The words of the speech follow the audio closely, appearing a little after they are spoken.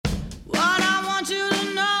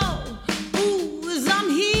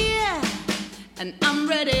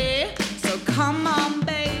ready, so come on,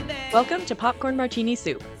 baby. Welcome to Popcorn Martini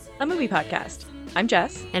Soup, a movie podcast. I'm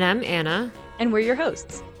Jess. And I'm Anna. And we're your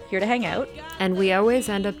hosts, here to hang out. And we always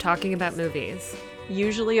end up talking about movies.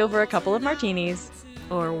 Usually over a couple of martinis.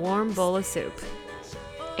 Or a warm bowl of soup.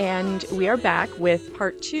 And we are back with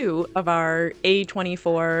part 2 of our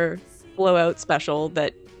A24 blowout special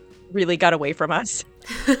that really got away from us.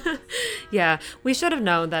 Yeah, we should have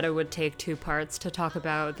known that it would take 2 parts to talk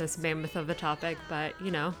about this mammoth of a topic, but you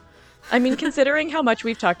know. I mean, considering how much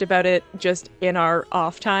we've talked about it just in our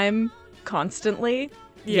off time constantly,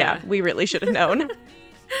 yeah we really should have known.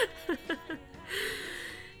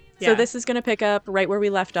 So this is going to pick up right where we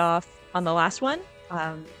left off on the last one.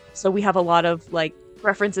 So we have a lot of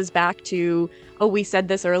references back to, oh, we said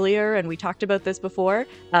this earlier and we talked about this before.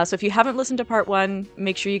 So if you haven't listened to part 1,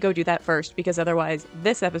 make sure you go do that first, because otherwise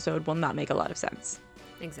this episode will not make a lot of sense.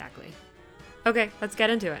 Exactly. Okay, let's get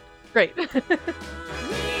into it. Great.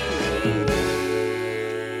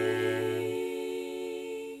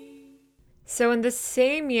 So in the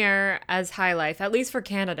same year as High Life, at least for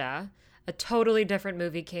Canada, a totally different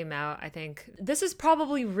movie came out, I think. This is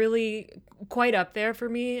probably really quite up there for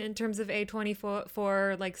me in terms of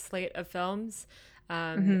A24 slate of films.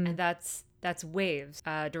 And that's Waves,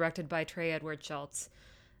 directed by Trey Edward Schultz.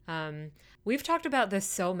 We've talked about this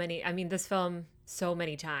this film so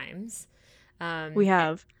many times. We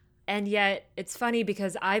have. And yet it's funny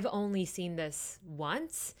because I've only seen this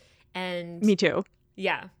once. And me too.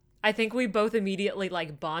 Yeah. I think we both immediately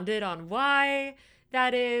bonded on why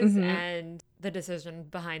that is and the decision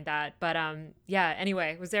behind that. But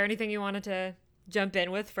anyway, was there anything you wanted to jump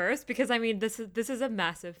in with first? Because this is a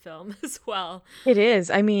massive film as well. It is.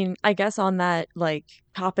 I guess on that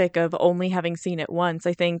topic of only having seen it once,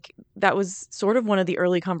 I think that was sort of one of the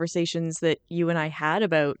early conversations that you and I had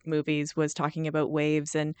about movies, was talking about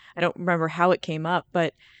Waves. And I don't remember how it came up,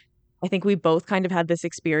 but I think we both kind of had this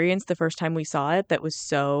experience the first time we saw it that was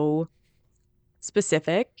so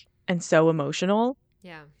specific and so emotional.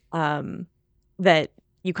 Yeah. That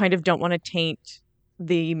you kind of don't want to taint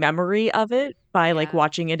the memory of it by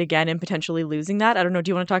watching it again and potentially losing that. I don't know. Do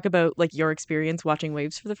you want to talk about your experience watching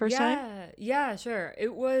Waves for the first time? Yeah, sure.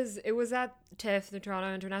 It was at TIFF, the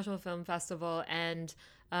Toronto International Film Festival, and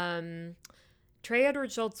Trey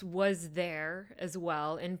Edward Schultz was there as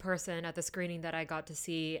well in person at the screening that I got to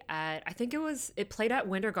see at, I think it played at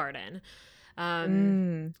Winter Garden.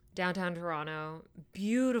 Downtown Toronto.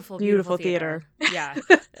 Beautiful theater. Yeah.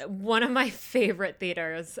 One of my favorite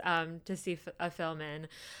theaters to see a film in.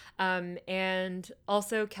 And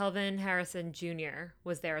also Kelvin Harrison Jr.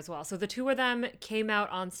 was there as well. So the two of them came out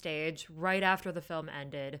on stage right after the film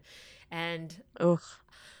ended. And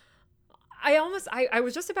I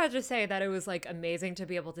was just about to say that it was amazing to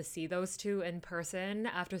be able to see those two in person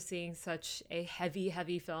after seeing such a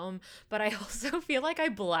heavy film. But I also feel like I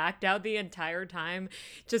blacked out the entire time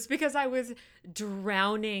just because I was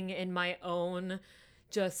drowning in my own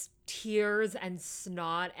just tears and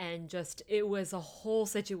snot, and just it was a whole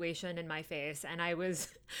situation in my face, and I was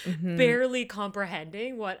barely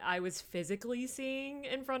comprehending what I was physically seeing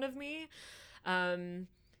in front of me.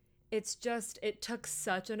 It took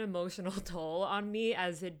such an emotional toll on me,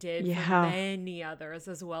 as it did for many others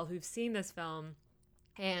as well who've seen this film.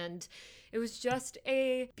 And it was just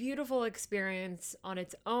a beautiful experience on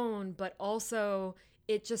its own, but also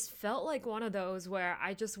it just felt like one of those where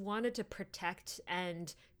I just wanted to protect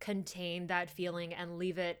and contain that feeling and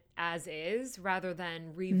leave it as is rather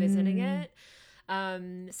than revisiting it.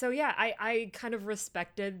 I kind of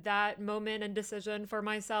respected that moment and decision for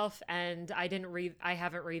myself, and I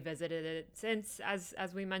haven't revisited it since, as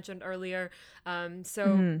we mentioned earlier.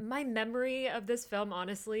 My memory of this film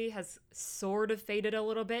honestly has sort of faded a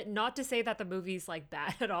little bit. Not to say that the movie's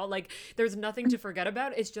bad at all. There's nothing to forget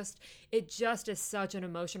about. It just is such an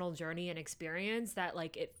emotional journey and experience that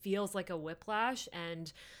it feels like a whiplash,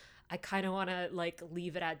 and I kind of want to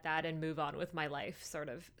leave it at that and move on with my life sort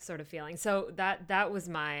of feeling. So that was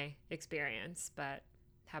my experience, but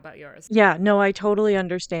how about yours? Yeah, no, I totally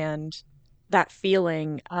understand that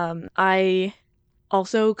feeling. I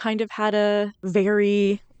also kind of had a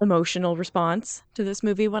very emotional response to this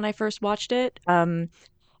movie when I first watched it. And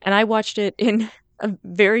I watched it in a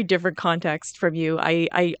very different context from you.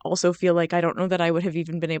 I also feel like I don't know that I would have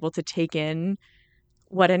even been able to take in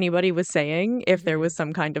what anybody was saying if there was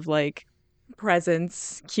some kind of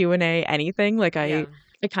presence, Q&A, anything. I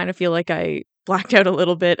kind of feel like I blacked out a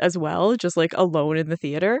little bit as well, just alone in the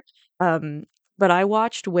theater. But I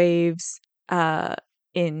watched Waves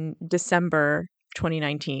in December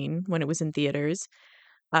 2019 when it was in theaters.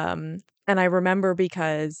 And I remember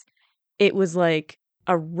because it was a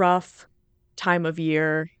rough time of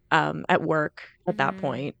year at work at that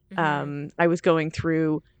point. I was going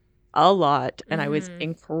through a lot and I was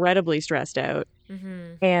incredibly stressed out.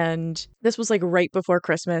 And this was like right before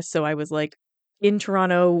Christmas. So I was like in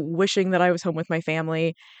Toronto wishing that I was home with my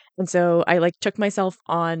family. And so I like took myself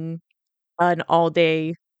on an all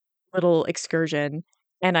day little excursion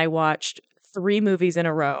and I watched 3 movies in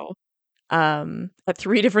a row at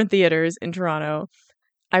 3 different theaters in Toronto.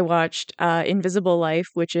 I watched Invisible Life,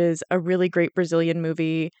 which is a really great Brazilian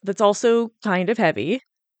movie that's also kind of heavy.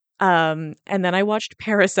 And then I watched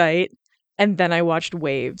Parasite, and then I watched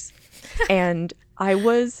Waves. And I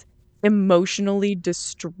was emotionally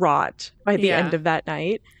distraught by the end Yeah. of that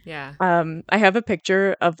night. Yeah. I have a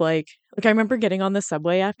picture of like I remember getting on the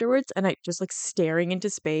subway afterwards and I just like staring into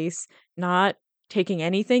space, not taking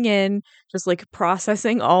anything in, just like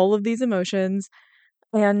processing all of these emotions.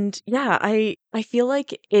 And yeah, I feel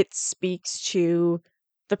like it speaks to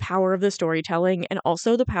the power of the storytelling and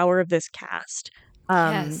also the power of this cast.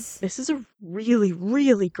 Yes. This is a really,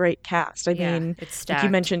 really great cast. I Yeah. mean, It's like you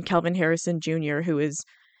stacked. mentioned Kelvin Harrison Jr., who is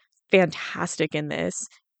fantastic in this,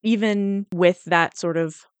 even with that sort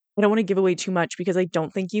of I don't want to give away too much because I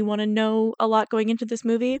don't think you want to know a lot going into this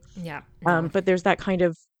movie. Yeah. No. But there's that kind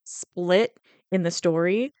of split in the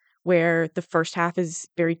story where the first half is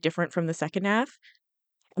very different from the second half.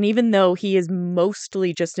 And even though he is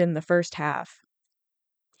mostly just in the first half,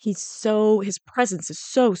 his presence is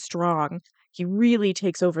so strong. He really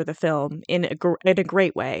takes over the film in a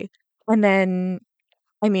great way. And then,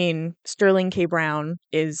 I mean, Sterling K. Brown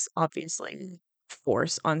is obviously a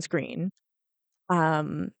force on screen.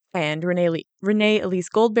 And Renee Elise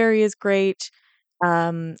Goldberry is great.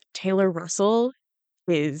 Taylor Russell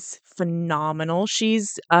is phenomenal.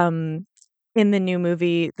 She's in the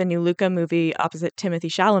new Luca movie opposite Timothy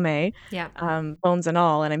Chalamet, Yeah. Bones and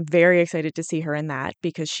All, and I'm very excited to see her in that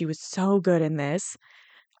because she was so good in this.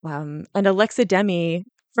 And Alexa Demi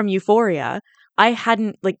from Euphoria, I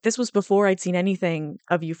hadn't like this was before I'd seen anything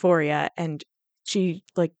of Euphoria, and she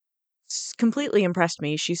like completely impressed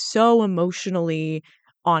me. She's so emotionally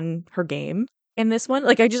on her game in this one.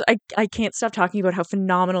 Like I can't stop talking about how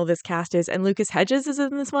phenomenal this cast is. And Lucas Hedges is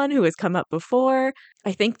in this one, who has come up before.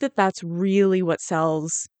 I think that that's really what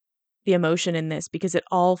sells the emotion in this because it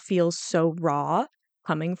all feels so raw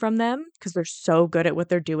coming from them because they're so good at what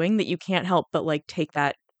they're doing that you can't help but like take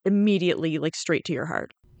that immediately like straight to your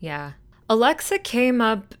heart. Yeah. Alexa came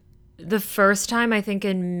up the first time, I think,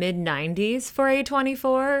 in mid 90s for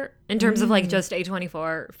A24 in terms of like just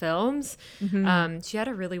A24 films. She had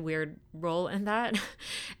a really weird role in that.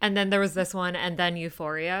 And then there was this one and then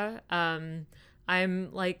Euphoria. I'm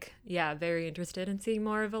like, yeah, very interested in seeing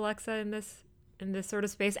more of Alexa in this sort of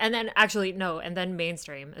space. And then actually, no, and then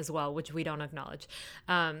mainstream as well, which we don't acknowledge.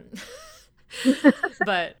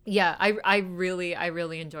 But yeah, I really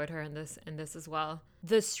enjoyed her in this as well.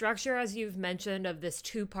 The structure, as you've mentioned, of this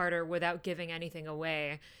two-parter without giving anything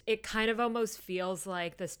away, it kind of almost feels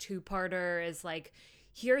like this two-parter is like,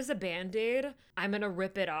 here's a Band-Aid, I'm gonna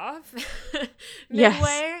rip it off midway.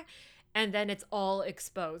 Yes. And then it's all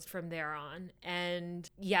exposed from there on. And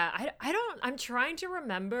yeah, I'm trying to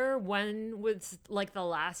remember when was like the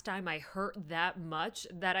last time I hurt that much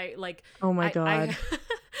that I like, Oh my God.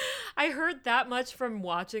 I heard that much from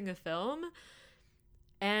watching a film.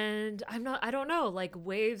 And I don't know, like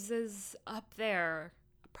Waves is up there.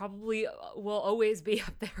 Probably will always be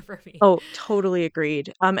up there for me. Oh, totally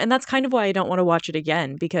agreed. And that's kind of why I don't want to watch it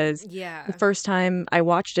again because Yeah. the first time I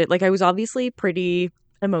watched it, like I was obviously pretty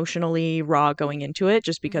emotionally raw going into it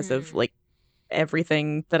just because of like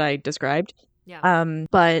everything that I described. Yeah.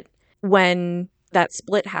 But when that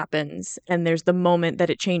split happens and there's the moment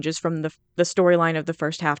that it changes from the storyline of the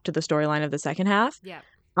first half to the storyline of the second half, Yeah.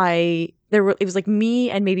 it was like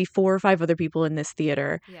me and maybe 4 or 5 other people in this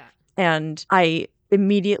theater. Yeah. And I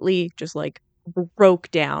immediately just like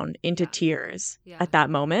broke down into tears Yeah. at that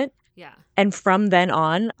moment. Yeah. And from then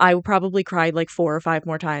on, I probably cried like 4 or 5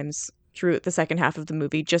 more times through the second half of the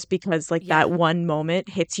movie just because like Yeah. that one moment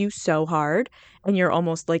hits you so hard and you're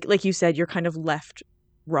almost like you said, you're kind of left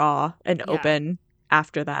raw and open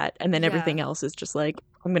after that. And then everything else is just like,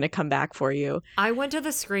 I'm going to come back for you. I went to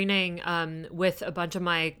the screening with a bunch of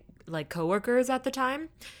my like coworkers at the time.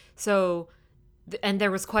 So and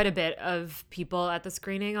there was quite a bit of people at the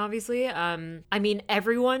screening, obviously. I mean,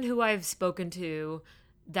 everyone who I've spoken to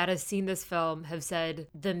that has seen this film have said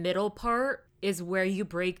the middle part is where you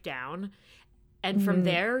break down. And from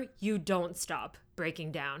there, you don't stop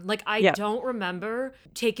breaking down. Like, I don't remember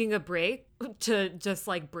taking a break to just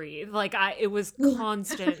like breathe. Like, it was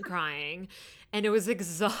constant crying. and it was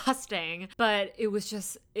exhausting, but it was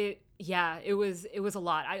just it was a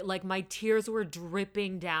lot. I like my tears were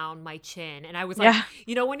dripping down my chin, and I was like,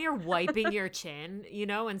 Yeah. when you're wiping your chin,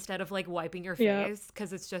 instead of like wiping your Yeah. face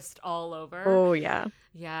because it's just all over. Oh, yeah.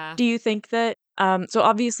 Yeah. Do you think that so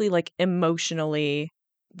obviously like emotionally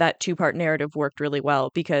that two-part narrative worked really well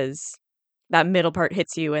because that middle part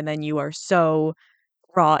hits you and then you are so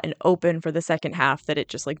raw and open for the second half that it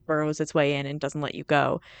just like burrows its way in and doesn't let you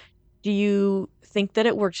go. Do you think that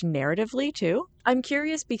it worked narratively too? I'm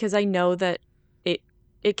curious because I know that it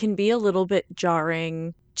it can be a little bit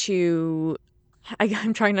jarring to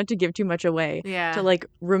I'm trying not to give too much away, to Yeah. like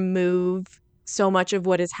remove so much of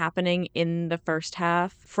what is happening in the first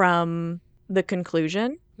half from the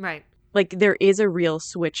conclusion. Right. Like there is a real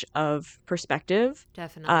switch of perspective.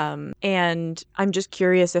 Definitely. And I'm just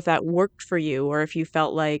curious if that worked for you or if you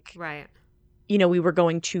felt like, Right. we were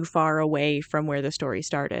going too far away from where the story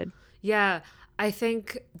started. Yeah, I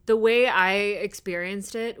think the way I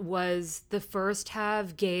experienced it was the first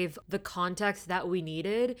half gave the context that we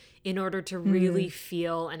needed in order to really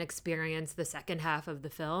feel and experience the second half of the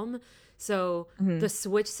film. So Mm-hmm. the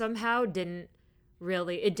switch somehow it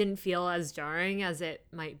didn't feel as jarring as it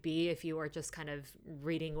might be if you were just kind of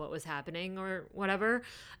reading what was happening or whatever.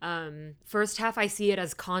 First half, I see it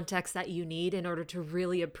as context that you need in order to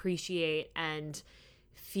really appreciate and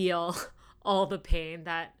feel all the pain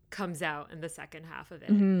that comes out in the second half of it.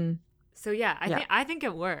 Mm-hmm. So yeah, Yeah. I think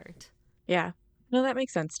it worked. Yeah. No, that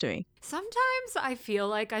makes sense to me. Sometimes I feel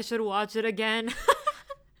like I should watch it again.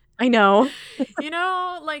 I know.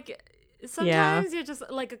 Like Yeah. sometimes you're just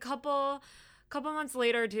like a couple months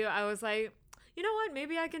later too, I was like, you know what,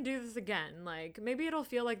 maybe I can do this again. Like maybe it'll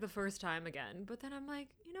feel like the first time again. But then I'm like,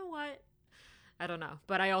 you know what? I don't know.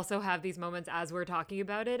 But I also have these moments as we're talking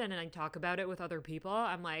about it and then I talk about it with other people.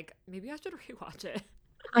 I'm like, maybe I should rewatch it.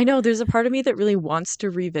 I know there's a part of me that really wants to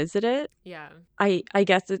revisit it. Yeah. I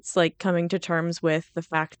guess it's like coming to terms with the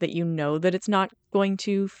fact that you know that it's not going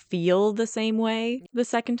to feel the same way the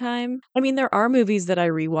second time. I mean, there are movies that I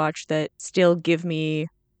rewatch that still give me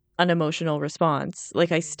an emotional response.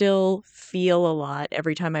 Like I still feel a lot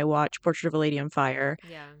every time I watch Portrait of a Lady on Fire.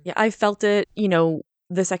 Yeah. Yeah, I felt it,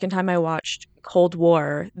 the second time I watched Cold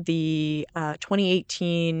War, the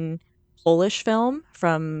 2018 Polish film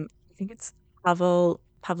from, I think it's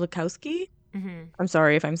Pawlikowski. Mm-hmm. I'm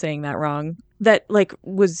sorry if I'm saying that wrong. That like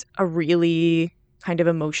was a really kind of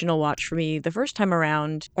emotional watch for me the first time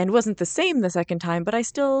around and wasn't the same the second time, but I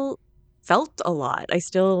still felt a lot. I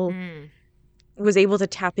still Mm. was able to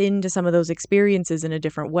tap into some of those experiences in a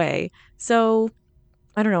different way. So,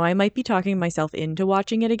 I don't know, I might be talking myself into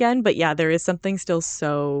watching it again, but yeah, there is something still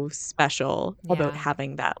so special about Yeah.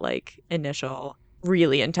 having that like initial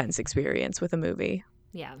really intense experience with a movie.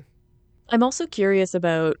 Yeah. I'm also curious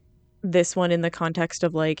about this one in the context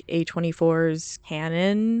of like A24's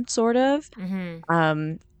canon, sort of.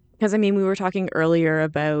 Mm-hmm. Because I mean, we were talking earlier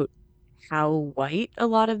about how white a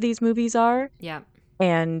lot of these movies are. Yeah.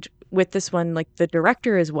 And with this one, like the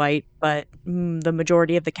director is white, but the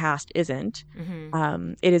majority of the cast isn't.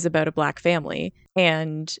 Mm-hmm. It is about a Black family.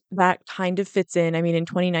 And that kind of fits in. I mean, in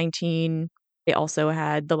 2019, they also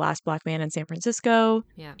had The Last Black Man in San Francisco,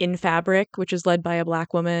 Yeah. In Fabric, which is led by a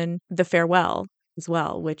Black woman, The Farewell as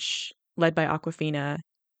well, which led by Aquafina,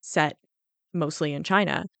 set mostly in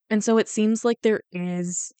China. And so it seems like there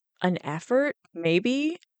is an effort,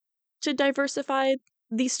 maybe, to diversify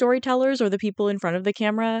these storytellers or the people in front of the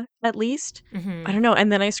camera, at least. Mm-hmm. I don't know.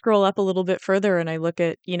 And then I scroll up a little bit further and I look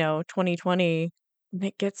at, 2020 and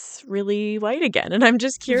it gets really white again. And I'm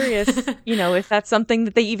just curious, if that's something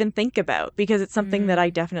that they even think about because it's something that I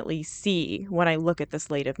definitely see when I look at the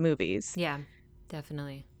slate of movies. Yeah,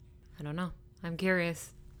 definitely. I don't know. I'm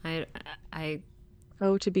curious. I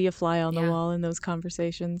Oh, to be a fly on the Yeah. wall in those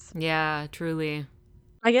conversations. Yeah, truly.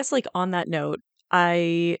 I guess, like, on that note,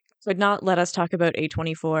 I could not let us talk about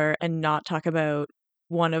A24 and not talk about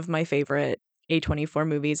one of my favorite A24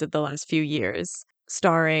 movies of the last few years,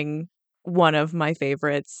 starring one of my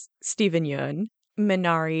favorites, Steven Yeun.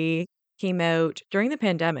 Minari came out during the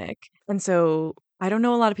pandemic, and so I don't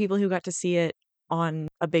know a lot of people who got to see it on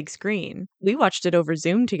a big screen. We watched it over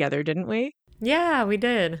Zoom together, didn't we? Yeah, we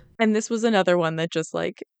did. And this was another one that just,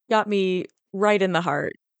 like, got me right in the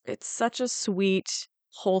heart. It's such a sweet,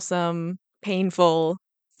 wholesome, painful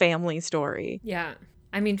family story. Yeah.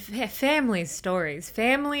 I mean, family stories.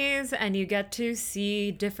 Families, and you get to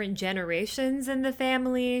see different generations in the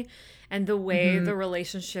family and the way the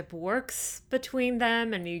relationship works between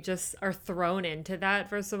them. And you just are thrown into that,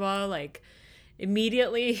 first of all. Like,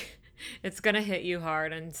 immediately, It's gonna hit you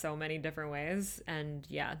hard in so many different ways, and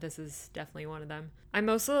yeah, this is definitely one of them. I'm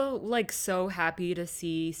also like so happy to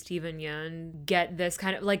see Steven Yeun get this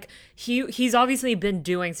kind of like he's obviously been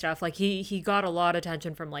doing stuff like he got a lot of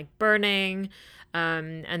attention from like Burning,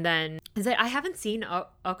 and then is it I haven't seen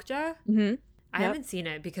Okja. Mm-hmm. I Yep. haven't seen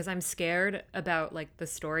it because I'm scared about like the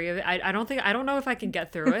story of it. I don't know if I can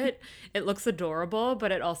get through it. It looks adorable, but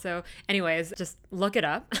it also anyways, just look it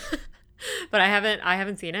up. But I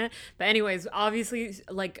haven't seen it. But anyways, obviously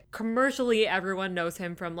like commercially everyone knows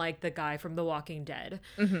him from like the guy from The Walking Dead.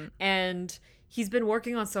 Mm-hmm. And he's been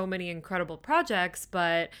working on so many incredible projects,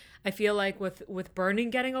 but I feel like with Burning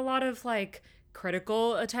getting a lot of like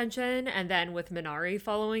critical attention and then with Minari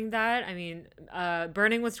following that, I mean,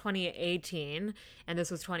 Burning was 2018 and this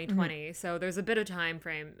was 2020, Mm-hmm. so there's a bit of time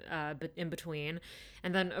frame in between.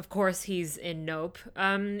 And then of course he's in Nope,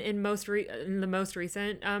 in in the most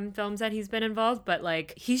recent films that he's been involved, but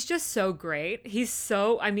like he's just so great. He's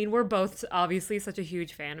so, I mean, we're both obviously such a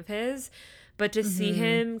huge fan of his, but to see Mm-hmm.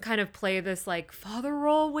 him kind of play this like father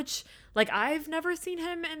role, which like I've never seen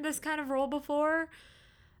him in this kind of role before.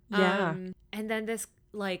 Yeah. And then this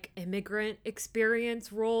like immigrant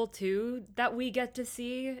experience role too that we get to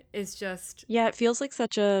see is just Yeah, it feels like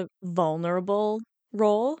such a vulnerable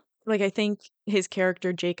role. Like I think his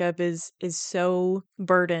character Jacob is so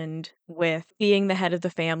burdened with being the head of the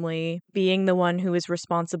family, being the one who is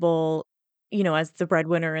responsible, as the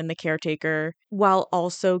breadwinner and the caretaker, while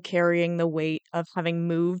also carrying the weight of having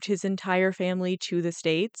moved his entire family to the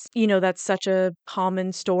States. That's such a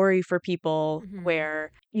common story for people mhm,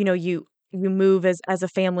 where, you move as a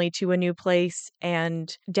family to a new place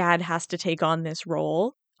and dad has to take on this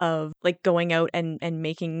role of like going out and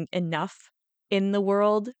making enough in the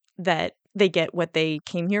world that they get what they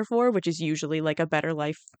came here for, which is usually like a better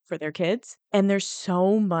life for their kids. And there's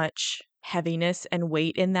so much heaviness and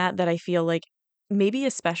weight in that I feel like maybe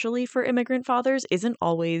especially for immigrant fathers isn't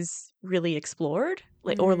always really explored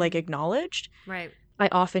or like mm, acknowledged. right. I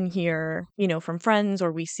often hear, from friends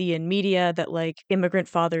or we see in media that like immigrant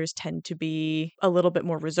fathers tend to be a little bit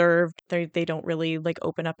more reserved. They don't really like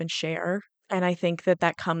open up and share. And I think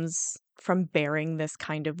that comes from bearing this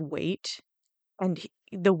kind of weight and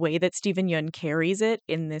the way that Stephen Yeun carries it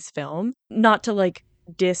in this film. Not to like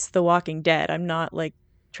diss The Walking Dead. I'm not like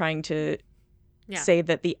trying to Yeah. say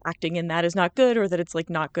that the acting in that is not good or that it's like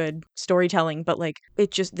not good storytelling, but like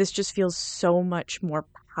this just feels so much more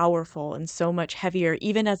powerful and so much heavier,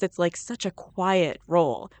 even as it's like such a quiet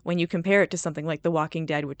role when you compare it to something like The Walking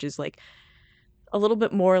Dead, which is like a little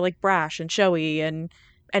bit more like brash and showy and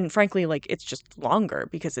frankly like it's just longer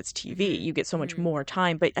because it's TV. Mhm, You get so much mhm, more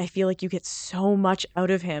time, but I feel like you get so much out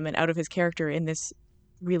of him and out of his character in this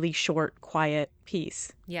really short, quiet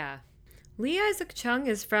piece. yeah. Lee Isaac Chung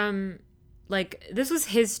is from like this was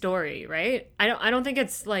his story, right? I don't think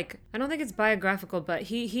it's like I don't think it's biographical, but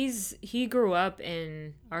he grew up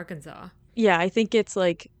in Arkansas. Yeah, I think it's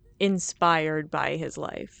like inspired by his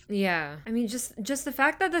life. Yeah. I mean just the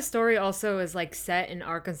fact that the story also is like set in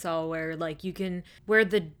Arkansas where like you can where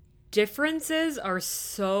the differences are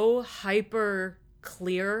so hyper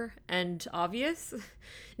clear and obvious.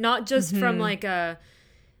 Not just from Mhm.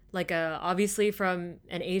 like a obviously from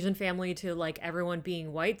an Asian family to like everyone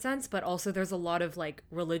being white sense, but also there's a lot of like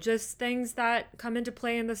religious things that come into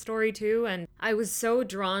play in the story too. And I was so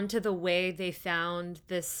drawn to the way they found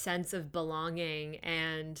this sense of belonging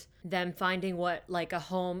and them finding what like a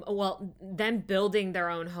home, well, them building their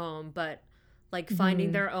own home, but like finding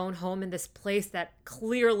Mhm. their own home in this place that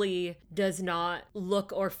clearly does not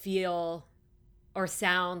look or feel or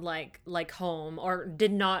sound like home or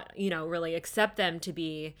did not really accept them to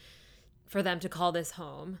be for them to call this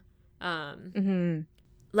home. um Mhm.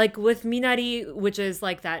 like with Minari, which is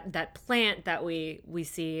like that plant that we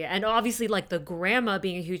see, and obviously like the grandma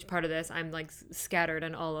being a huge part of this. I'm like scattered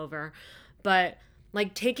and all over, but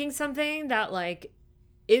like taking something that like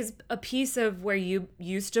is a piece of where you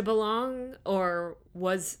used to belong or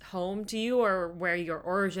was home to you or where your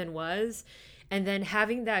origin was, and then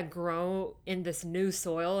having that grow in this new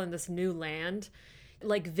soil and this new land,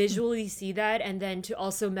 like visually see that, and then to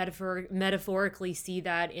also metaphorically see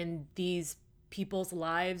that in these people's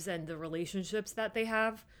lives and the relationships that they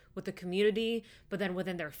have with the community, but then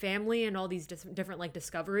within their family and all these different like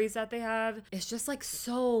discoveries that they have. It's just like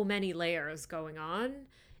so many layers going on,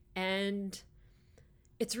 and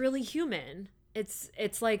it's really human.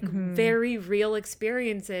 It's like Mhm. very real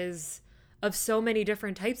experiences of so many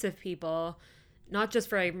different types of people, not just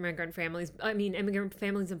for immigrant families. I mean, immigrant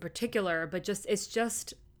families in particular, but just it's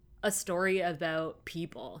just a story about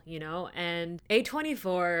people, you know? And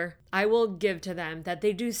A24, I will give to them that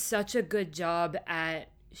they do such a good job at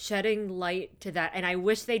shedding light to that. And I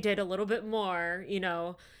wish they did a little bit more, you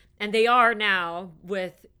know, and they are now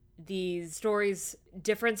with these stories,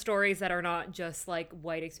 different stories that are not just like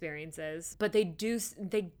white experiences, but they do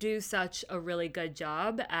such a really good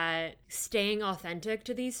job at staying authentic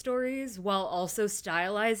to these stories while also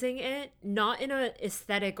stylizing it, not in a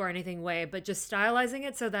aesthetic or anything way, but just stylizing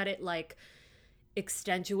it so that it like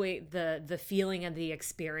accentuate the feeling and the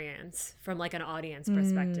experience from like an audience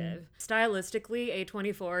perspective. Stylistically,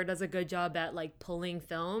 A24 does a good job at like pulling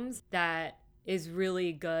films that is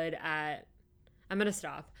really good at. I'm gonna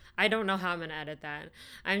stop. I don't know how I'm gonna edit that.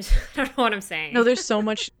 I don't know what I'm saying. No, there's so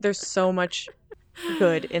much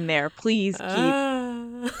good in there. Please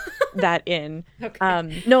keep that in.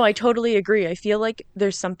 Okay. No, I totally agree. I feel like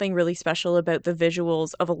there's something really special about the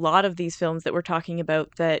visuals of a lot of these films that we're talking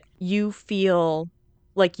about, that you feel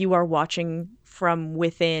like you are watching from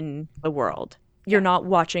within the world. You're not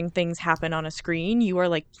watching things happen on a screen. You are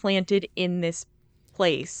like planted in this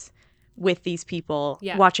place with these people,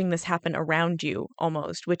 watching this happen around you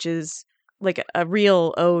almost, which is like a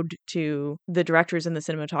real ode to the directors and the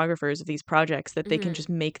cinematographers of these projects, that they can just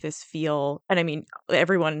make this feel, and I mean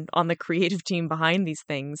everyone on the creative team behind these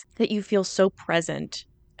things, that you feel so present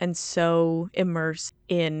and so immersed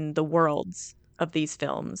in the worlds of these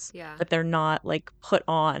films, that they're not like put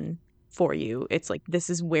on for you. It's like, this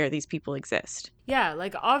is where these people exist. Yeah,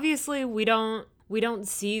 like obviously we don't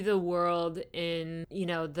see the world in, you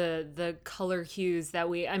know, the color hues that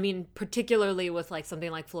I mean, particularly with like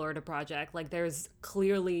something like Florida Project, like there's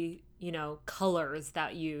clearly, you know, colors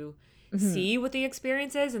that you see with the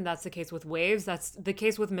experiences, and that's the case with Waves. That's the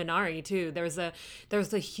case with Minari too. There's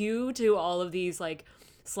a hue to all of these like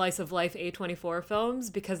slice of life A24 films,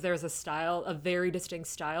 because there's a very distinct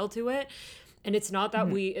style to it. And it's not that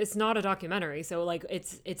it's not a documentary. So like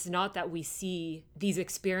it's not that we see these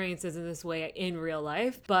experiences in this way in real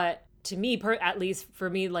life. But to me, at least for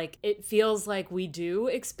me, like it feels like we do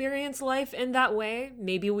experience life in that way.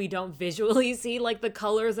 Maybe we don't visually see like the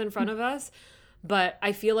colors in front of us, but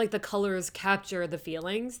I feel like the colors capture the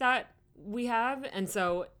feelings that we have. And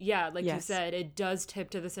so, yeah, like you said, it does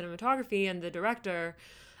tip to the cinematography and the director,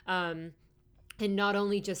 and not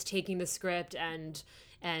only just taking the script and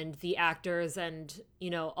the actors and,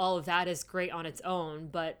 you know, all of that is great on its own,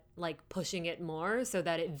 but like pushing it more so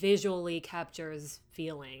that it visually captures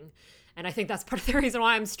feeling. And I think that's part of the reason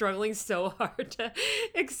why I'm struggling so hard to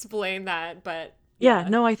explain that. But yeah,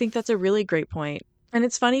 no, I think that's a really great point. And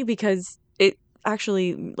it's funny because it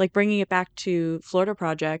actually, like bringing it back to Florida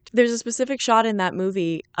Project, there's a specific shot in that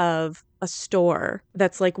movie of a store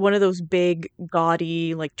that's like one of those big,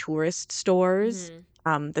 gaudy, like tourist stores.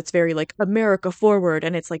 That's very like America forward,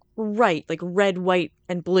 and it's like bright, like red, white,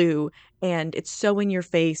 and blue, and it's so in your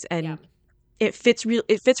face, and it fits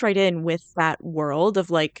right in with that world of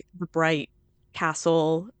like the bright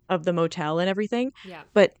castle of the motel and everything.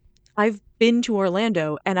 But I've been to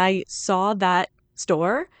Orlando and I saw that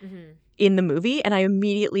store in the movie, and I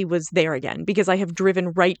immediately was there again because I have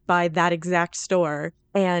driven right by that exact store,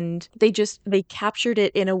 and they captured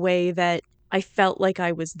it in a way that I felt like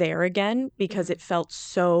I was there again, because it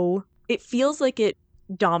feels like it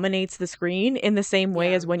dominates the screen in the same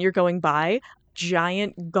way as when you're going by,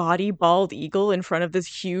 giant gaudy bald eagle in front of this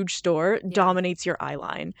huge store dominates your eye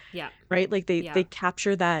line. Right? Like they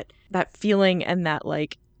capture that feeling and that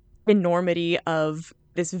like enormity of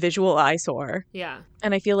this visual eyesore.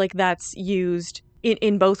 And I feel like that's used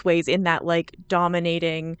in both ways, in that like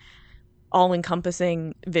dominating,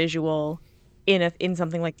 all-encompassing visual in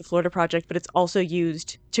something like the Florida Project, but it's also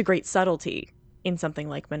used to great subtlety in something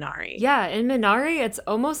like Minari. Yeah, in Minari, it's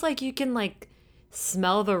almost like you can like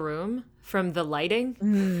smell the room from the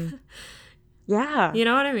lighting. Yeah. You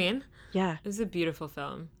know what I mean? Yeah. It was a beautiful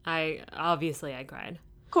film. I cried.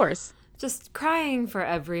 Of course. Just crying for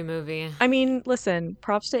every movie. I mean, listen,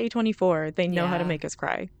 props to A24. They know how to make us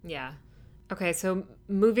cry. Yeah. Okay, so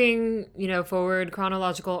moving, you know, forward,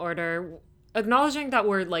 chronological order, acknowledging that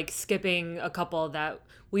we're like skipping a couple that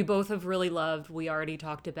we both have really loved, we already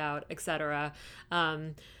talked about, etc.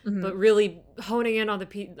 But really honing in on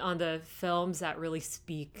the films that really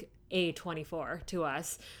speak A24 to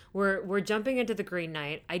us. We're jumping into The Green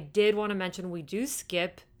Knight. I did want to mention we do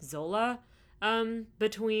skip Zola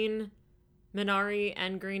between Minari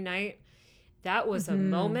and Green Knight. That was a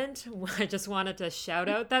moment. I just wanted to shout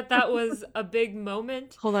out that was a big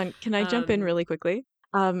moment. Hold on, can I jump in really quickly?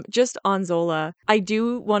 Just on Zola, I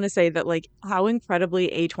do want to say that like how incredibly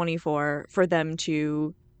A24 for them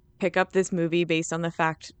to pick up this movie based on the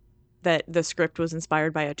fact that the script was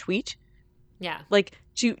inspired by a tweet. Yeah. Like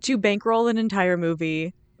to bankroll an entire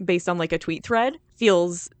movie based on like a tweet thread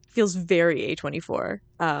feels feels very A24.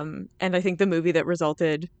 And I think the movie that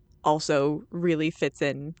resulted also really fits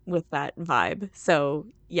in with that vibe. So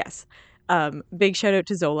yes, big shout out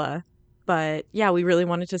to Zola. But yeah, we really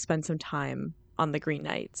wanted to spend some time on the Green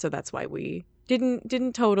Knight, so that's why we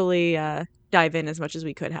didn't totally dive in as much as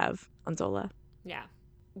we could have on Zola. Yeah.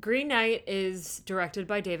 Green Knight is directed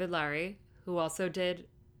by David Lowery, who also did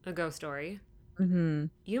A Ghost Story. Mm-hmm.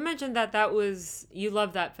 You mentioned you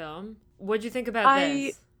loved that film. What'd you think about I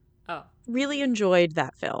this? Oh, really enjoyed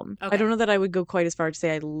that film. I okay. don't know that I would go quite as far to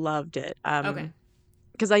say I loved it. Okay.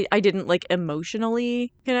 Because I didn't like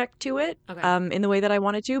emotionally connect to it Okay. in the way that I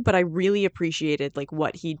wanted to, but I really appreciated like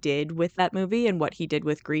what he did with that movie and what he did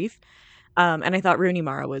with grief. And I thought Rooney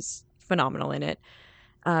Mara was phenomenal in it.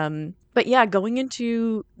 But yeah, going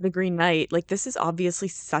into The Green Knight, like this is obviously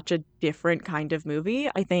such a different kind of movie.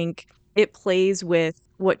 I think it plays with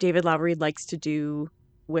what David Lowery likes to do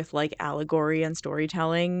with like allegory and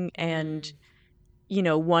storytelling and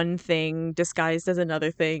one thing disguised as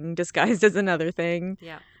another thing, disguised as another thing.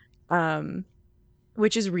 Yeah. Um,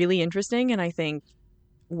 which is really interesting and I think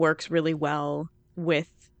works really well with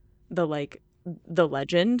the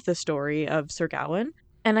legend, the story of Sir Gawain.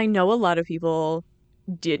 And I know a lot of people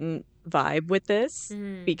didn't vibe with this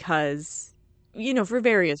Mm-hmm. because, for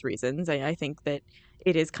various reasons. I think that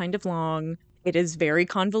it is kind of long. It is very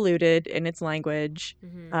convoluted in its language.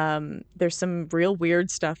 Mm-hmm. There's some real weird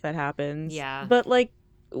stuff that happens. Yeah. But like,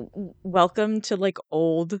 welcome to like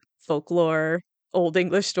old folklore, old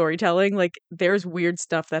English storytelling. Like, there's weird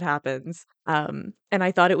stuff that happens. And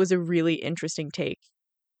I thought it was a really interesting take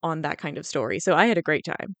on that kind of story. So I had a great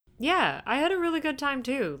time. Yeah, I had a really good time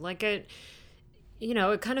too. Like it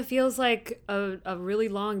kind of feels like a really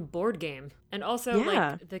long board game. And also Yeah.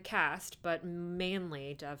 like the cast, but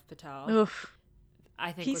mainly Dev Patel, Oof,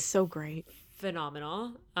 I think he's was so great.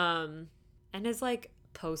 phenomenal. And his like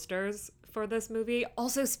posters for this movie.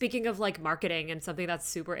 Also, speaking of like marketing and something that's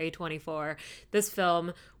super A24, this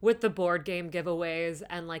film with the board game giveaways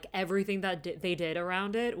and like everything that they did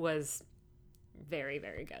around it was very,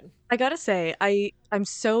 very good. I gotta say, I'm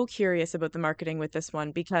so curious about the marketing with this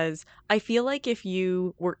one because I feel like if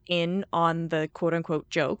you were in on the quote unquote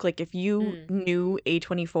joke, like if you Mm, knew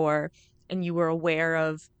A24 and you were aware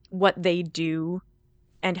of what they do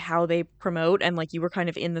and how they promote and like you were kind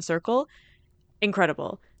of in the circle,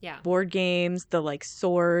 incredible. yeah. Board games, the like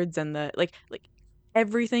swords and the like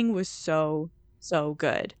everything was so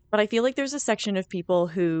good. But I feel like there's a section of people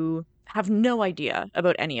who have no idea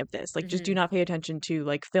about any of this. Like just do Hmm. not pay attention to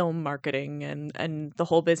like film marketing and the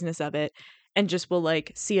whole business of it and just will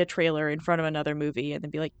like see a trailer in front of another movie and then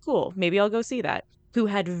be like, "Cool, maybe I'll go see that." Who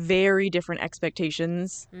had very different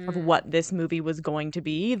expectations of Mm, what this movie was going to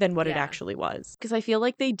be than what it yeah. actually was. Because I feel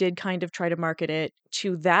like they did kind of try to market it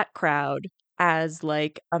to that crowd as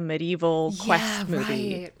like a medieval Yeah, quest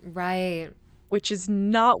movie, right. Right. which is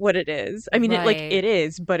not what it is. I mean, Right. it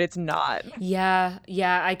is, but it's not. Yeah,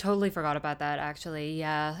 yeah, I totally forgot about that actually.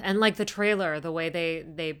 Yeah. And like the trailer, the way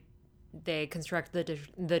they construct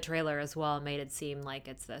the trailer as well made it seem like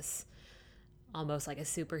it's this almost like a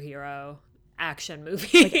superhero action Like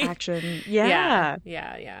movie. action. Yeah. Yeah.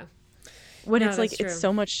 Yeah, yeah. When No, it's like that's it's true.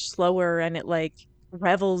 so much slower and it like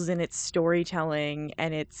revels in its storytelling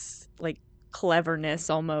and its like cleverness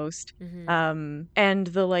almost. Mhm. And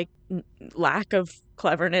the like lack of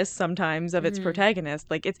cleverness sometimes of its Mhm. protagonist.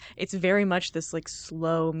 Like it's very much this like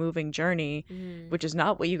slow moving journey, Mhm. which is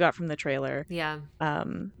not what you got from the trailer. Yeah.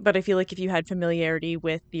 But I feel like if you had familiarity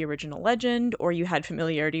with the original legend or you had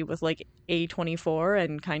familiarity with like A24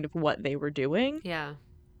 and kind of what they were doing, Yeah.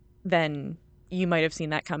 then you might have seen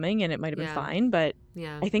that coming and it might have been Yeah. fine. But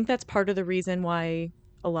Yeah. I think that's part of the reason why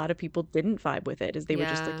a lot of people didn't vibe with it is they were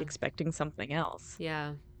just like Yeah. expecting something else.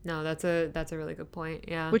 Yeah. No, that's a really good point.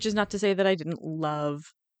 Yeah. Which is not to say that I didn't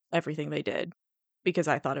love everything they did because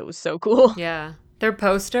I thought it was so cool. Yeah. Their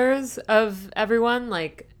posters of everyone,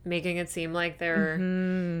 like making it seem like they're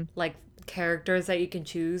Hmm. like characters that you can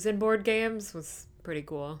choose in board games was pretty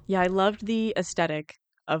cool. Yeah, I loved the aesthetic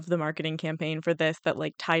of the marketing campaign for this that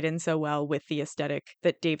like tied in so well with the aesthetic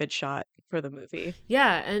that David shot for the movie.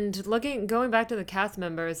 Yeah, and going back to the cast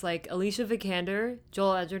members, like Alicia Vikander,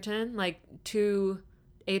 Joel Edgerton, like two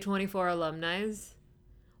A24 alumni.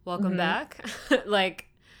 Welcome Hmm. back. Like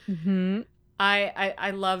Hmm.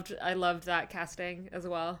 I loved that casting as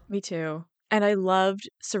well. Me too. And I loved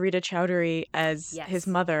Sarita Chowdhury as his Yes.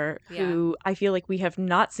 mother, Yeah. who I feel like we have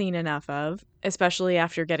not seen enough of, especially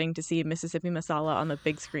after getting to see Mississippi Masala on the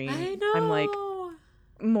big screen. I I'm like, know.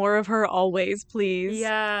 more of her always, please.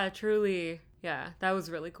 Yeah, truly. Yeah, that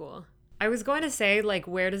was really cool. I was going to say, like,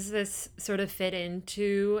 where does this sort of fit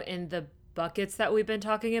into in the buckets that we've been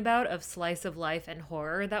talking about of slice of life and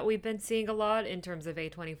horror that we've been seeing a lot in terms of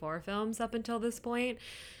A24 films up until this point.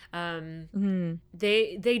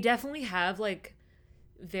 They definitely have like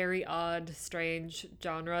very odd, strange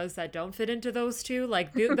genres that don't fit into those two.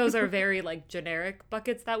 Like those are very like generic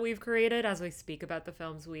buckets that we've created as we speak about the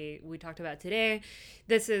films we talked about today.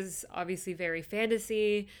 This is obviously very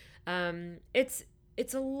fantasy.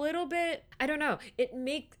 It's a little bit, I don't know. It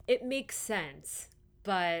makes sense,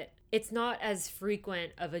 but it's not as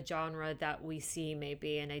frequent of a genre that we see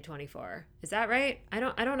maybe in A24. Is that right? I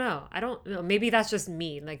don't know. I don't know. Maybe that's just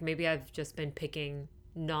me. Like maybe I've just been picking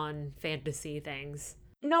non-fantasy things.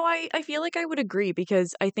 No, I feel like I would agree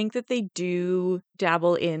because I think that they do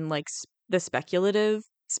dabble in like the speculative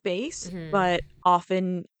space, but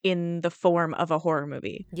often in the form of a horror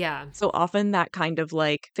movie. Yeah. So often that kind of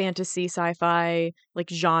like fantasy, sci-fi, like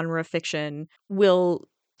genre fiction will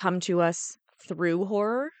come to us through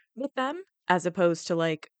horror with them, as opposed to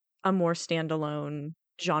like a more standalone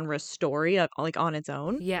genre story like on its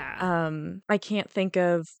own. Yeah. I can't think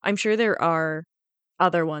of, I'm sure there are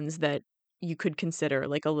other ones that you could consider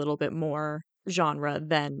like a little bit more genre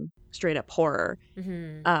than straight up horror.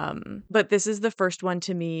 But this is the first one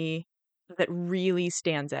to me that really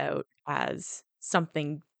stands out as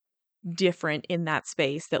something different in that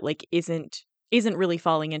space that like isn't really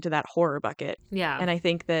falling into that horror bucket. Yeah. And I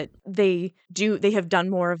think that they have done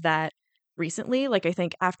more of that recently. Like I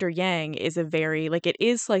think After Yang is a very like it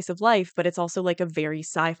is slice of life, but it's also like a very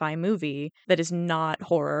sci-fi movie that is not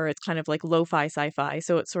horror. It's kind of like lo-fi sci-fi.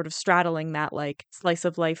 So it's sort of straddling that like slice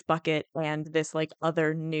of life bucket and this like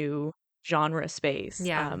other new genre space.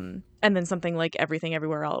 Yeah. And then something like Everything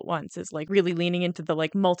Everywhere All at Once is like really leaning into the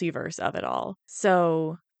like multiverse of it all.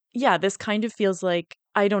 So yeah, this kind of feels like,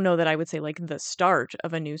 I don't know that I would say like the start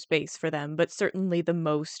of a new space for them, but certainly the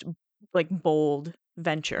most like bold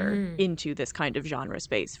venture into this kind of genre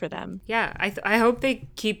space for them. Yeah, I hope they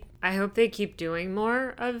keep doing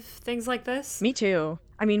more of things like this. Me too.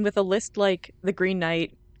 I mean, with a list like The Green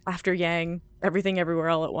Knight, After Yang, Everything Everywhere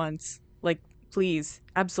All at Once, like please,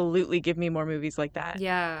 absolutely give me more movies like that.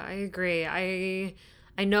 Yeah, I agree.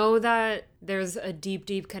 I know that there's a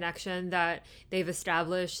deep connection that they've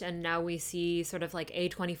established, and now we see sort of like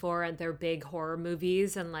A24 and their big horror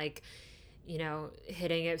movies and like, you know,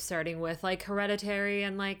 hitting it starting with like Hereditary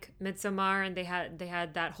and like Midsommar, and they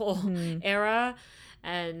had that whole era.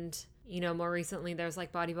 And you know, more recently there's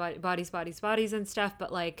like bodies and stuff,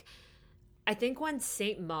 but like I think when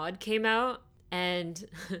Saint Maud came out, and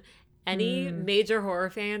any major horror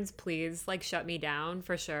fans, please like shut me down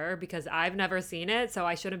for sure, because I've never seen it, so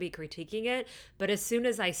I shouldn't be critiquing it. But as soon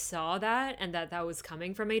as I saw that and that was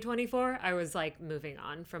coming from A24, I was like moving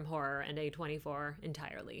on from horror and A24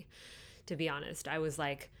 entirely. To be honest, I was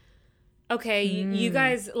like, okay, you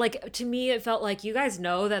guys, like, to me it felt like you guys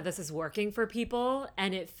know that this is working for people,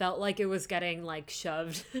 and it felt like it was getting like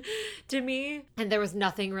shoved to me, and there was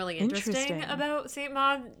nothing really interesting about Saint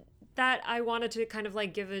Maud that I wanted to kind of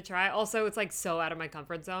like give it a try. Also, it's like so out of my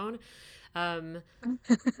comfort zone.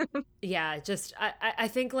 Yeah, just I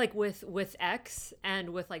think like with X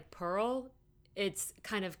and with like Pearl, it's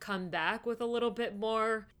kind of come back with a little bit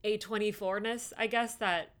more A24-ness, I guess,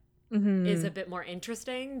 that is a bit more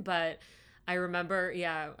interesting. But I remember,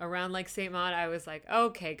 yeah, around like Saint Maud, I was like,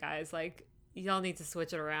 okay, guys, like y'all need to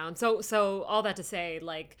switch it around. So all that to say,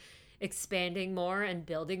 like, expanding more and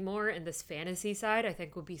building more in this fantasy side, I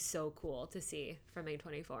think would be so cool to see from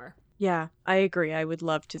A24. Yeah, I agree. I would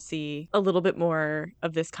love to see a little bit more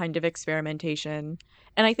of this kind of experimentation.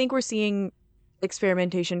 And I think we're seeing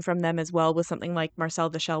experimentation from them as well with something like Marcel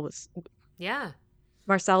the Shell with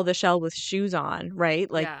Shoes On, right?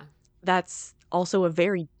 Like Yeah, that's also a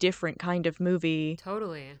very different kind of movie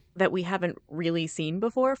totally. that we haven't really seen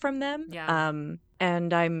before from them. Yeah.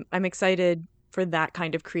 And I'm excited for that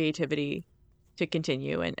kind of creativity to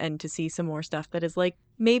continue and to see some more stuff that is like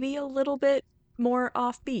maybe a little bit more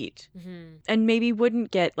offbeat and maybe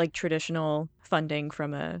wouldn't get like traditional funding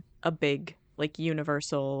from a big like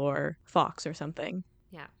Universal or Fox or something.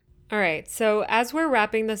 Yeah. All right. So as we're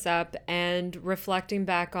wrapping this up and reflecting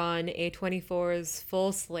back on A24's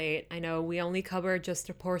full slate, I know we only covered just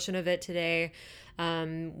a portion of it today.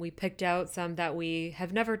 We picked out some that we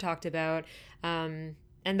have never talked about.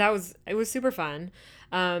 And it was super fun.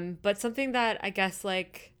 But something that I guess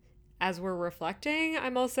like as we're reflecting,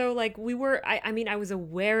 I'm also like I mean, I was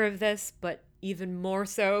aware of this, but even more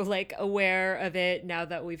so like aware of it now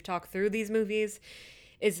that we've talked through these movies,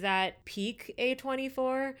 is that peak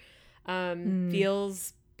A24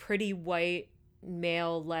 feels pretty white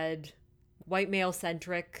male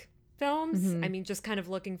centric films. I Mm-hmm. mean, just kind of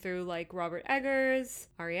looking through like Robert Eggers,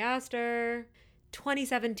 Ari Aster,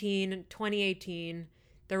 2017, 2018,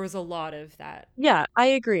 there was a lot of that. Yeah, I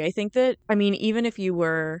agree. I think that, I mean, even if you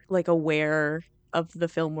were like aware of the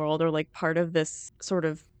film world or like part of this sort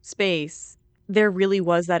of space, there really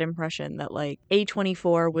was that impression that like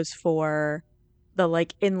A24 was for the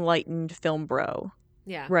like enlightened film bro,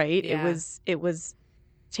 Yeah. right? Yeah. It was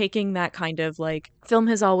taking that kind of like film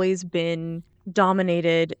has always been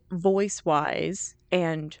dominated voice wise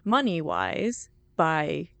and money wise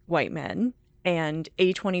by white men. And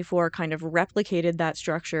A24 kind of replicated that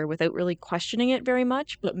structure without really questioning it very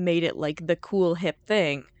much, but made it like the cool hip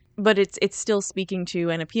thing. But it's still speaking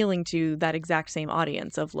to and appealing to that exact same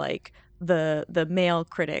audience of like the male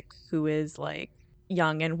critic who is like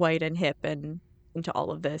young and white and hip and into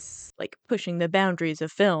all of this, like pushing the boundaries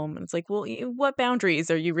of film. And it's like, well, what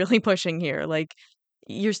boundaries are you really pushing here? Like,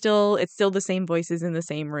 it's still the same voices in the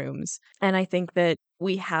same rooms. And I think that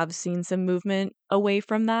we have seen some movement away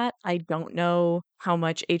from that. I don't know how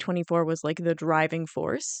much A24 was like the driving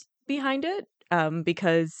force behind it,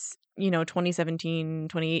 because, 2017,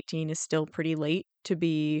 2018 is still pretty late to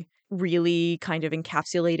be really kind of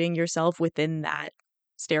encapsulating yourself within that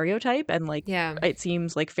stereotype and like Yeah. it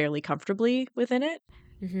seems like fairly comfortably within it.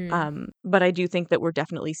 Hmm. But I do think that we're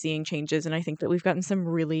definitely seeing changes, and I think that we've gotten some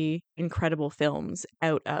really incredible films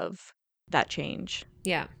out of that change.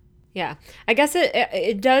 Yeah. Yeah. I guess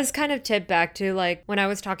it does kind of tip back to like when I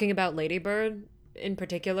was talking about Lady Bird in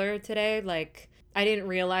particular today, like I didn't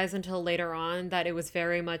realize until later on that it was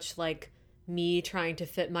very much like me trying to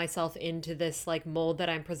fit myself into this like mold that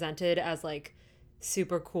I'm presented as like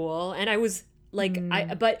super cool. And I was like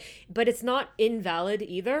Mm. but it's not invalid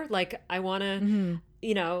either. Like I want to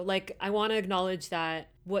Mm-hmm. like I want to acknowledge that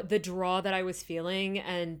what the draw that I was feeling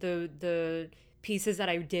and the pieces that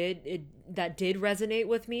that did resonate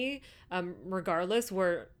with me, regardless,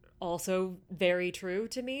 were also very true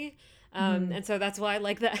to me. Mm-hmm. And so that's why I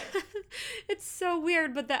like that. It's so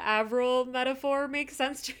weird, but the Avril metaphor makes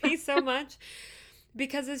sense to me so much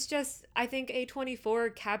because it's just, I think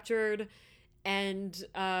A24 captured and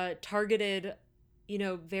targeted,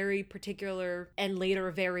 very particular and later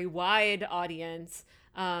very wide audience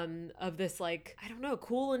of this like, I don't know,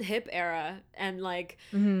 cool and hip era. And like,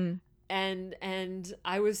 Mm-hmm. and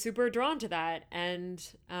I was super drawn to that. And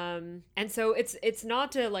so it's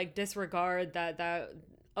not to like disregard that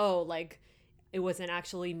oh, like it wasn't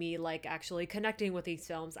actually me like actually connecting with these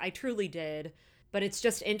films. I truly did. But it's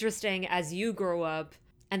just interesting as you grow up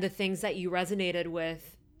and the things that you resonated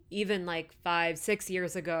with even like 5 6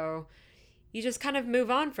 years ago, you just kind of move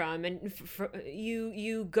on from, and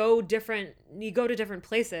you go to different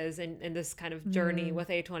places in this kind of journey Mm-hmm. with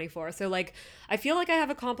A24. So like I feel like I have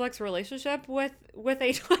a complex relationship with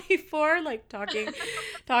A24, like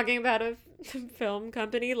talking about a film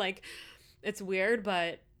company. Like it's weird,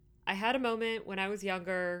 but I had a moment when I was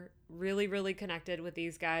younger, really, really connected with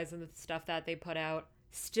these guys and the stuff that they put out.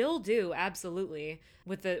 Still do, absolutely,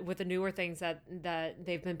 with the newer things that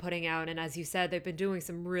they've been putting out. And as you said, they've been doing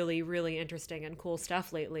some really, really interesting and cool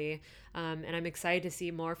stuff lately. And I'm excited to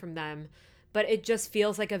see more from them. But it just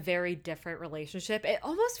feels like a very different relationship. It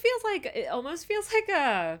almost feels like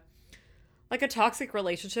a toxic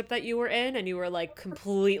relationship that you were in and you were like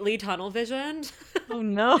completely tunnel visioned. Oh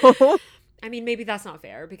no. I mean, maybe that's not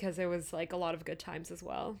fair because there was like a lot of good times as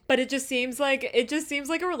well. But it just seems like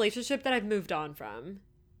a relationship that I've moved on from.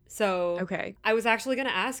 So Okay. I was actually going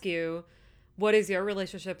to ask you, what is your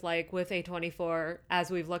relationship like with A24 as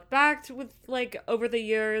we've looked back with like over the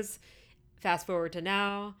years, fast forward to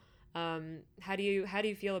now? How do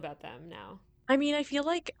you feel about them now? I mean, I feel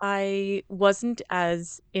like I wasn't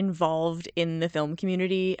as involved in the film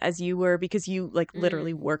community as you were because you like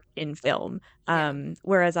literally Mm, worked in film. yeah.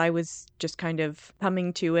 Whereas I was just kind of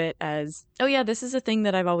coming to it as, oh yeah, this is a thing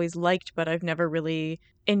that I've always liked, but I've never really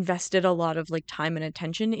invested a lot of like time and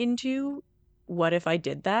attention into. What if I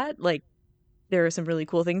did that? Like, there are some really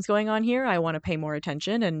cool things going on here. I want to pay more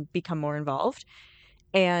attention and become more involved.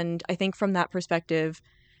 And I think from that perspective,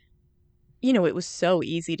 it was so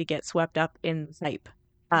easy to get swept up in the hype,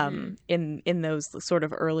 Mhm. in those sort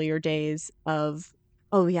of earlier days of,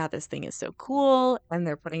 oh yeah, this thing is so cool, and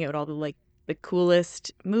they're putting out all the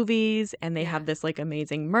coolest movies, and they Yeah. have this like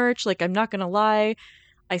amazing merch. Like, I'm not gonna lie,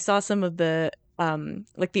 I saw some of the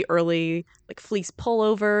like the early like fleece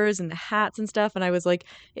pullovers and the hats and stuff, and I was like,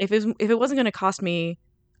 if it wasn't gonna cost me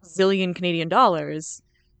zillion Canadian dollars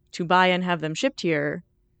to buy and have them shipped here,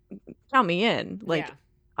 count me in. Like, Yeah.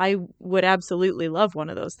 I would absolutely love one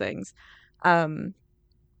of those things. Um,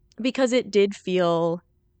 because it did feel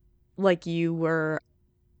like you were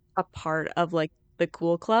a part of like the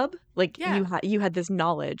cool club. Like Yeah. you had this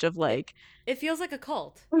knowledge of It like it feels like a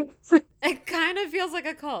cult. It kind of feels like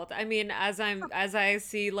a cult. I mean, as I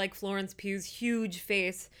see like Florence Pugh's huge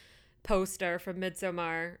face poster from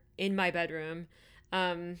Midsommar in my bedroom,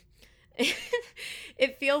 um,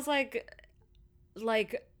 it feels like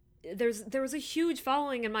there was a huge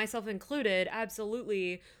following, and myself included,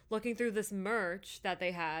 absolutely looking through this merch that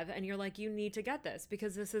they have, and you're like, you need to get this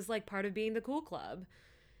because this is like part of being the cool club.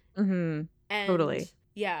 mm-hmm, And totally.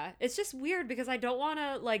 yeah, it's just weird because I don't want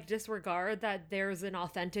to like disregard that there's an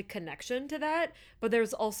authentic connection to that, but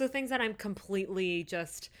there's also things that I'm completely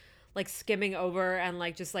just like skimming over and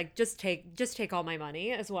like just take all my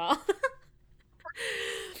money as well.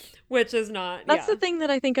 Which is not, That's yeah. the thing that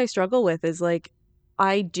I think I struggle with is like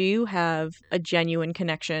I do have a genuine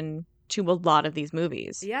connection to a lot of these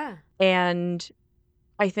movies. Yeah. And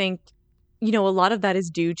I think, a lot of that is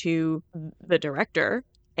due to the director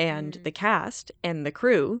and the Mm, cast and the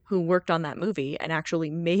crew who worked on that movie and actually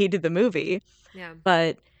made the movie. yeah.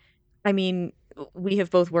 But I mean, we have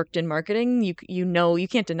both worked in marketing. You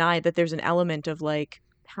can't deny that there's an element of like,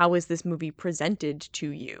 how is this movie presented to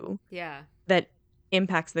you Yeah. that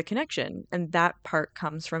impacts the connection? And that part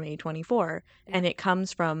comes from A24. Yeah. And it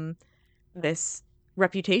comes from this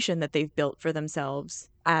reputation that they've built for themselves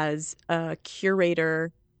as a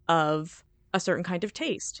curator of a certain kind of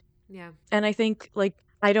taste. Yeah. And I think, like,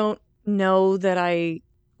 I don't know that I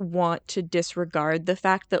want to disregard the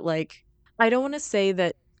fact that, like, I don't want to say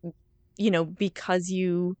that, because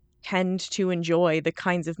you tend to enjoy the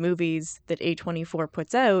kinds of movies that A24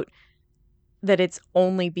 puts out, that it's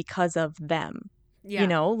only because of them. Yeah.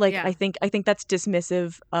 Like Yeah. I think that's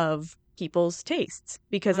dismissive of people's tastes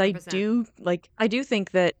because 100%. I do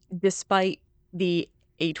think that despite the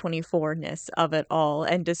A24-ness of it all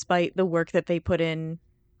and despite the work that they put in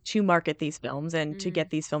to market these films and to Mhm. get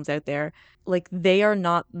these films out there, like they are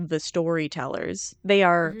not the storytellers. They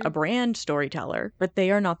are a Mhm. brand storyteller, but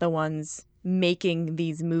they are not the ones making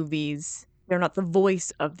these movies. They're not the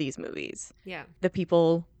voice of these movies. Yeah. The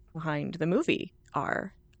people behind the movie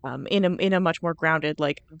are, in a much more grounded,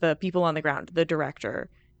 like the people on the ground, the director,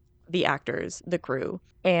 the actors, the crew.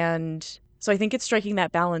 And so I think it's striking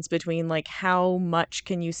that balance between like how much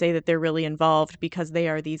can you say that they're really involved because they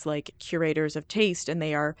are these like curators of taste and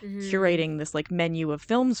they are Mhm. curating this like menu of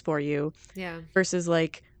films for you Yeah. versus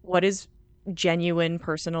like what is genuine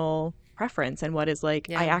personal preference and what is like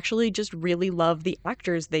I Yeah. actually just really love the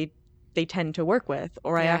actors they tend to work with,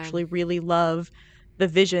 or I Yeah. actually really love the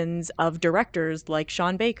visions of directors like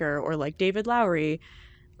Sean Baker or like David Lowery.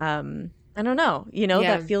 I don't know, that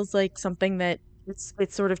Yeah. feels like something that it's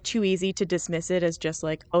sort of too easy to dismiss it as just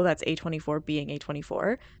like, oh, that's A24 being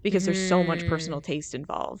A24 because there's so much personal Mhm. taste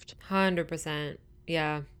involved. 100%.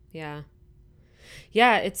 Yeah. Yeah.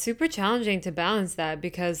 Yeah, it's super challenging to balance that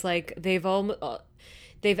because like they've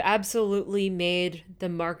absolutely made the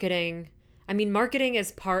marketing. I mean, marketing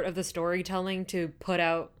is part of the storytelling to put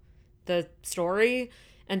out the story.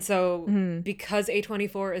 And so Mhm. because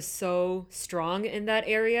A24 is so strong in that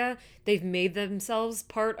area, they've made themselves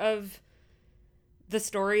part of the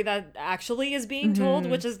story that actually is being told,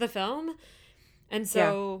 Mhm. which is the film. And Yeah.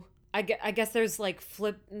 so I guess there's like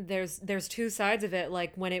there's two sides of it.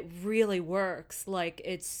 Like when it really works, like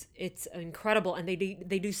it's incredible, and they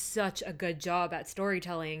do such a good job at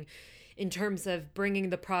storytelling in terms of bringing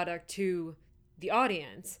the product to the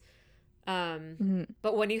audience. Um, Mhm.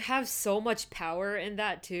 but when you have so much power in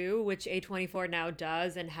that too, which A24 now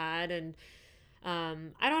does and had, and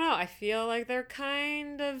I don't know. I feel like they're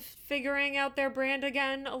kind of figuring out their brand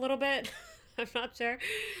again a little bit. I'm not sure.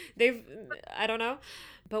 They've, I don't know.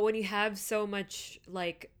 But when you have so much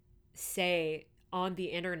like say on the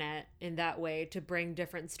internet in that way to bring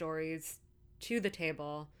different stories to the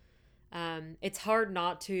table, it's hard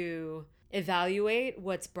not to evaluate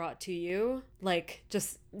what's brought to you, like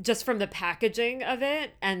just from the packaging of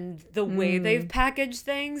it and the way they've Mm. packaged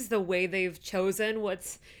things, the way they've chosen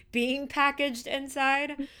what's being packaged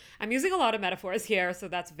inside. I'm using a lot of metaphors here, so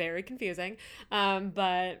that's very confusing.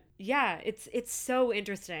 But yeah, it's so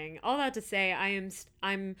interesting. All that to say,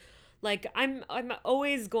 I'm like I'm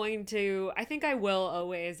always going to, I think I will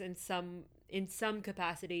always in some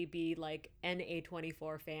capacity be like an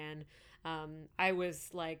A24 fan. I was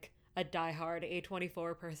like a diehard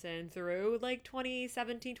A24 person through like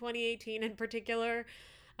 2017, 2018 in particular.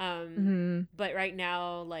 Mhm. But right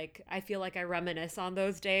now, like I feel like I reminisce on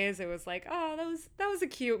those days. It was like, oh, that was a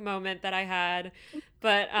cute moment that I had.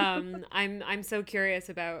 But I'm so curious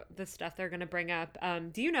about the stuff they're gonna bring up.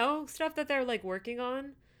 Do you know stuff that they're like working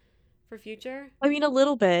on for future? I mean, a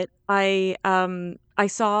little bit. I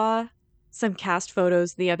saw some cast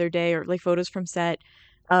photos the other day, or like photos from set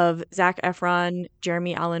of Zac Efron,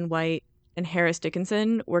 Jeremy Allen White, and Harris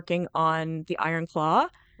Dickinson working on The Iron Claw.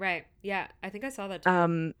 Right. Yeah. I think I saw that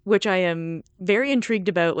too. Which I am very intrigued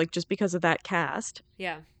about, like just because of that cast.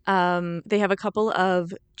 Yeah. They have a couple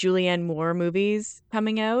of Julianne Moore movies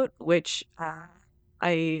coming out, which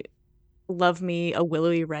I love me a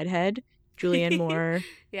willowy redhead. Julianne Moore,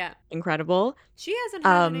 Yeah. incredible. She hasn't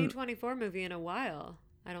had an A24 movie in a while.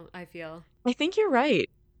 I feel. I think you're right.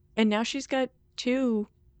 And now she's got 2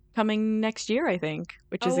 coming next year, I think,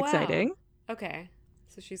 which is wow. exciting. Okay.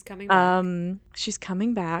 So she's coming back. She's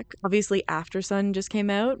coming back. Obviously, After Sun just came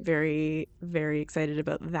out. Very, very excited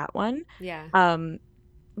about that one. Yeah.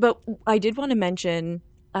 But I did want to mention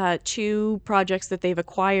 2 projects that they've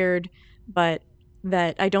acquired, but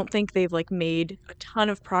that I don't think they've like made a ton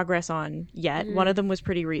of progress on yet. One of them was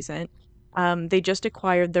pretty recent. They just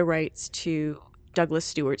acquired the rights to Douglas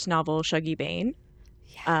Stewart's novel Shuggie Bain,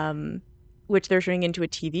 which they're turning into a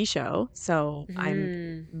TV show. So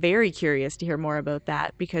I'm very curious to hear more about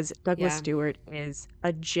that, because Douglas Stewart is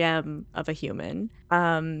a gem of a human.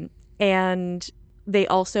 And they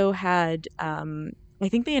also had, I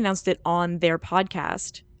think they announced it on their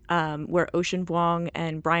podcast, where Ocean Vuong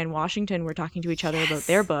and Brian Washington were talking to each other about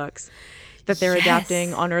their books, that they're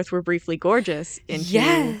adapting On Earth We're Briefly Gorgeous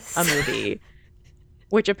into a movie,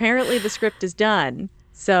 which apparently the script is done.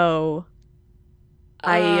 So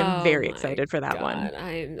I am very excited for that one.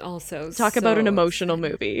 I'm also Talk about an emotional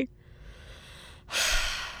movie.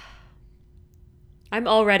 I'm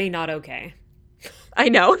already not okay. I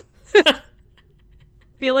know.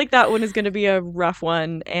 Feel like that one is going to be a rough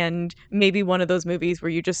one, and maybe one of those movies where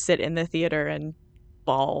you just sit in the theater and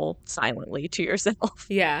bawl silently to yourself.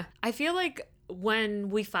 Yeah. I feel like when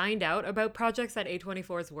we find out about projects that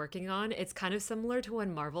A24 is working on, it's kind of similar to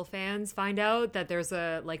when Marvel fans find out that there's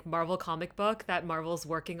a like Marvel comic book that Marvel's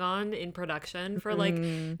working on in production for like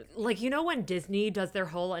you know when Disney does their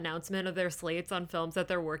whole announcement of their slates on films that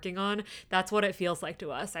they're working on, that's what it feels like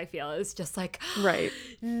to us. I feel it's just like, right,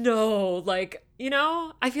 no, like, you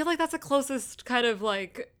know, I feel like that's the closest kind of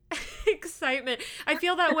like excitement. I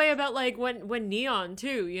feel that way about like when Neon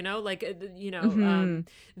too, you know, like, you know,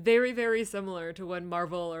 very, very similar to when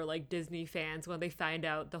Marvel or like Disney fans, when they find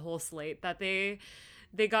out the whole slate that they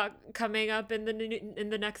got coming up in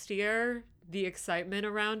the next year, the excitement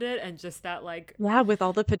around it, and just that like, yeah, with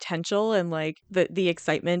all the potential and like the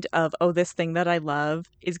excitement of, oh, this thing that I love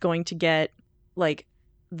is going to get like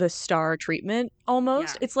the star treatment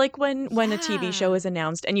almost. It's like when a TV show is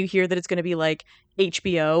announced and you hear that it's going to be like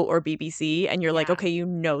HBO or BBC, and you're like, okay, you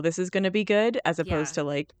know this is going to be good, as opposed to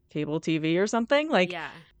like cable TV or something. Like,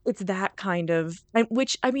 it's that kind of,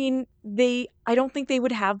 which, I mean, I don't think they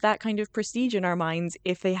would have that kind of prestige in our minds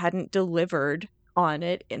if they hadn't delivered on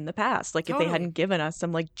it in the past. Like, if they hadn't given us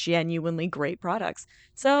some like genuinely great products.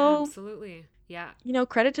 So absolutely. Yeah. You know,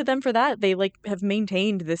 credit to them for that. They like have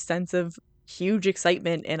maintained this sense of huge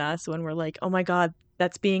excitement in us when we're like, oh my God,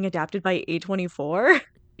 that's being adapted by A24.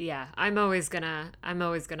 Yeah, I'm always gonna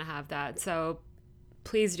have that. So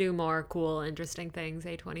please do more cool, interesting things,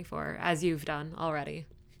 A24, as you've done already.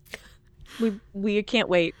 We can't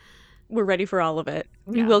wait. We're ready for all of it.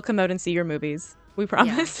 We will come out and see your movies. We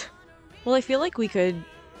promise. Yeah. Well, I feel like we could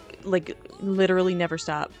like literally never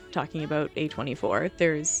stop talking about A24.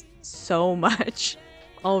 There's so much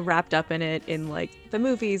all wrapped up in it, in like the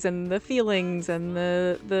movies and the feelings and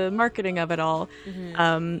the marketing of it all.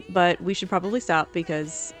 But we should probably stop,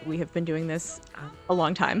 because we have been doing this a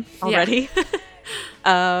long time already.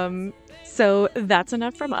 So that's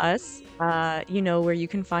enough from us. You know where you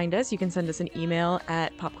can find us. You can send us an email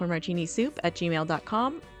at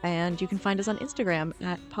popcornmartinisoup@gmail.com, and you can find us on Instagram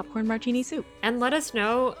at popcornmartinisoup. And let us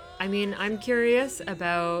know. I mean, I'm curious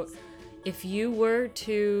about, if you were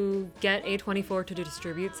to get A24 to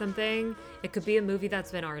distribute something, it could be a movie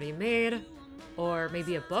that's been already made, or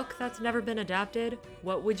maybe a book that's never been adapted.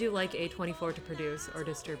 What would you like A24 to produce or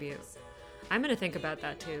distribute? I'm going to think about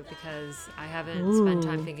that too, because I haven't spent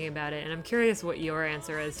time thinking about it, and I'm curious what your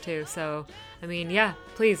answer is too. So, I mean, yeah,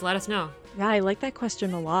 please let us know. Yeah, I like that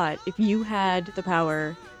question a lot. If you had the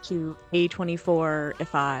power to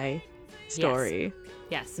A24-ify story.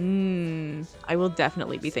 Yes. I will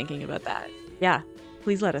definitely be thinking about that. Yeah,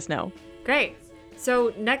 please let us know. Great.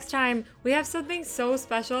 So next time we have something so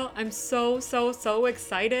special. I'm so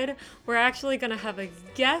excited. We're actually going to have a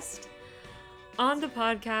guest on the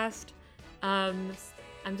podcast. I'm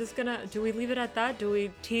just going to, do we leave it at that? Do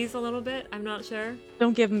we tease a little bit? I'm not sure.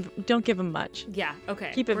 Don't give him much. Yeah.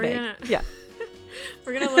 Okay. Keep it vague. Yeah.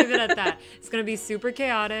 We're going to leave it at that. It's going to be super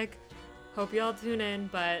chaotic. hope you all tune in.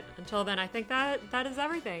 But until then, I think that is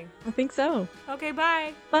everything. I think so. Okay,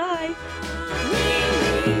 bye. Bye.